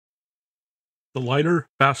The lighter,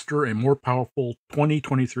 faster, and more powerful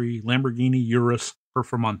 2023 Lamborghini URUS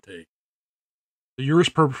Performante. The URUS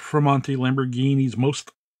Performante, Lamborghini's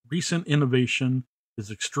most recent innovation, is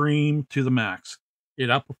extreme to the max. It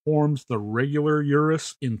outperforms the regular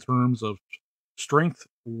URUS in terms of strength,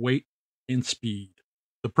 weight, and speed.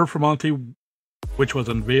 The Performante, which was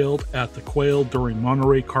unveiled at the Quail during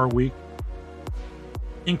Monterey Autoweek,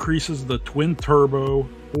 increases the twin-turbo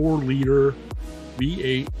 4-liter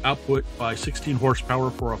V8 output by 16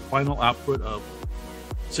 horsepower for a final output of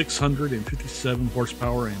 657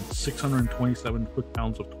 horsepower and 627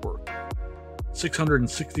 foot-pounds of torque.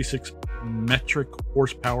 666 metric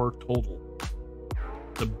horsepower total.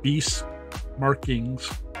 The beast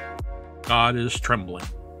markings, God is trembling.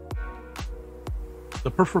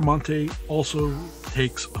 The Performante also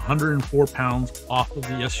takes 104 pounds off of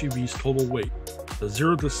the SUV's total weight. The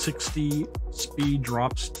 0 to 60 speed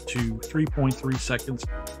drops to 3.3 seconds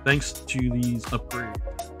thanks to these upgrades.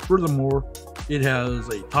 Furthermore, it has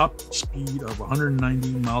a top speed of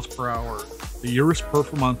 190 miles per hour. The URUS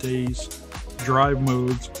Performante's drive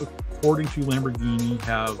modes, according to Lamborghini,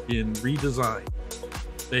 have been redesigned.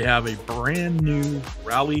 They have a brand new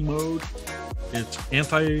rally mode. Its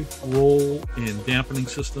anti-roll and dampening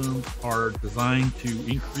systems are designed to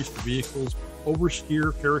increase the vehicle's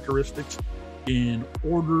oversteer characteristics in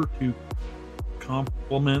order to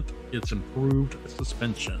complement its improved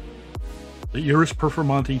suspension. The URUS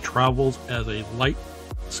Performante travels as a light,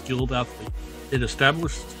 skilled athlete. It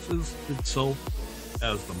establishes itself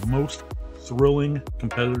as the most thrilling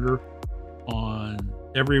competitor on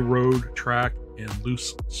every road, track, and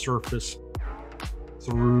loose surface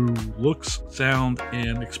through looks, sound,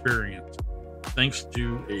 and experience. Thanks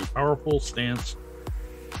to a powerful stance,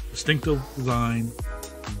 distinctive design,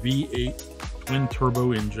 V8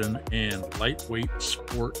 twin-turbo engine, and lightweight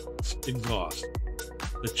sport exhaust.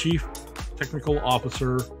 The Chief Technical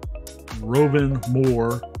Officer, Rovin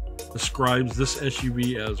Moore, describes this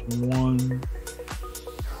SUV as one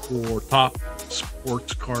for top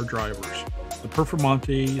sports car drivers. The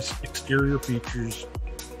Performante's exterior features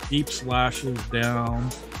deep slashes down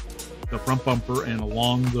the front bumper and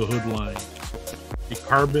along the hood lines. A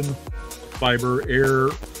carbon fiber air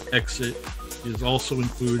exit is also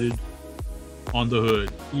included on the hood.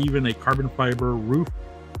 Even a carbon fiber roof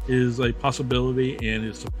is a possibility and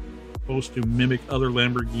is supposed to mimic other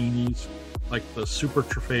Lamborghinis like the Super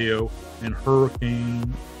Trofeo and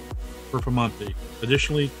Hurricane Performante.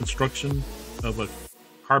 Additionally, construction of a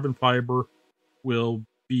carbon fiber will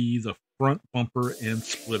be the front bumper and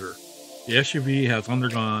splitter. The SUV has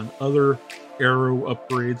undergone other aero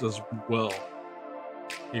upgrades as well.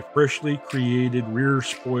 A freshly created rear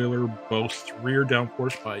spoiler boasts rear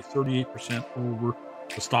downforce by 38% over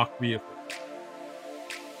the stock vehicle.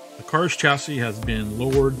 The car's chassis has been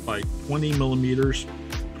lowered by 20 millimeters.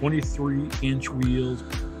 23-inch wheels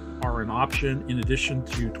are an option in addition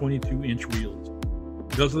to 22-inch wheels.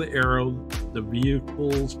 Because of the aero, the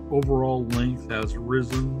vehicle's overall length has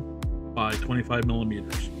risen by 25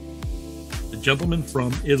 millimeters. The gentleman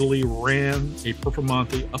from Italy ran a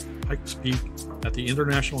Performante up Pikes Peak at the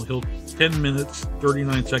International Hill 10 minutes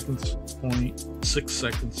 39 seconds, 0.6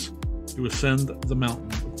 seconds to ascend the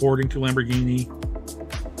mountain. According to Lamborghini,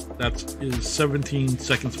 that is 17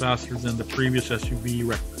 seconds faster than the previous SUV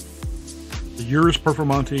record. The URUS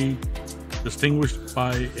Performante, distinguished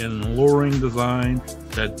by an alluring design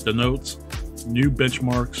that denotes new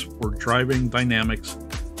benchmarks for driving dynamics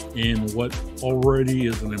in what already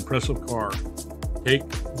is an impressive car. Take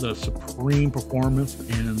the supreme performance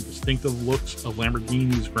and distinctive looks of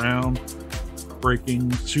Lamborghini's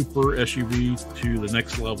ground-breaking super SUV to the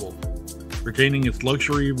next level, retaining its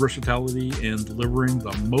luxury, versatility, and delivering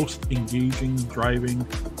the most engaging driving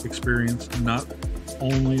experience not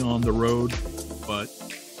only on the road, but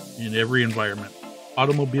in every environment.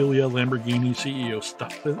 Automobilia Lamborghini CEO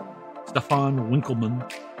Stefan Winkelmann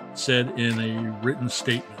said in a written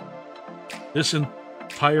statement, "This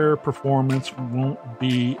entire performance won't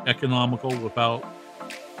be economical without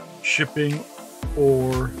shipping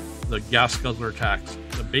or the gas guzzler tax."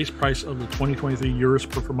 The base price of the 2023 URUS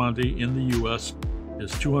Performante in the US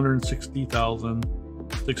is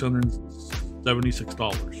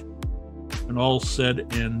 $260,676. When all said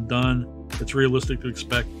and done, it's realistic to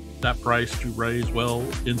expect that price to rise well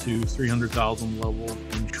into $300,000 level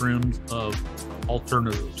in terms of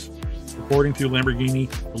alternatives. According to Lamborghini,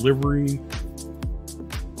 delivery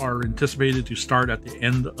are anticipated to start at the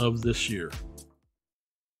end of this year.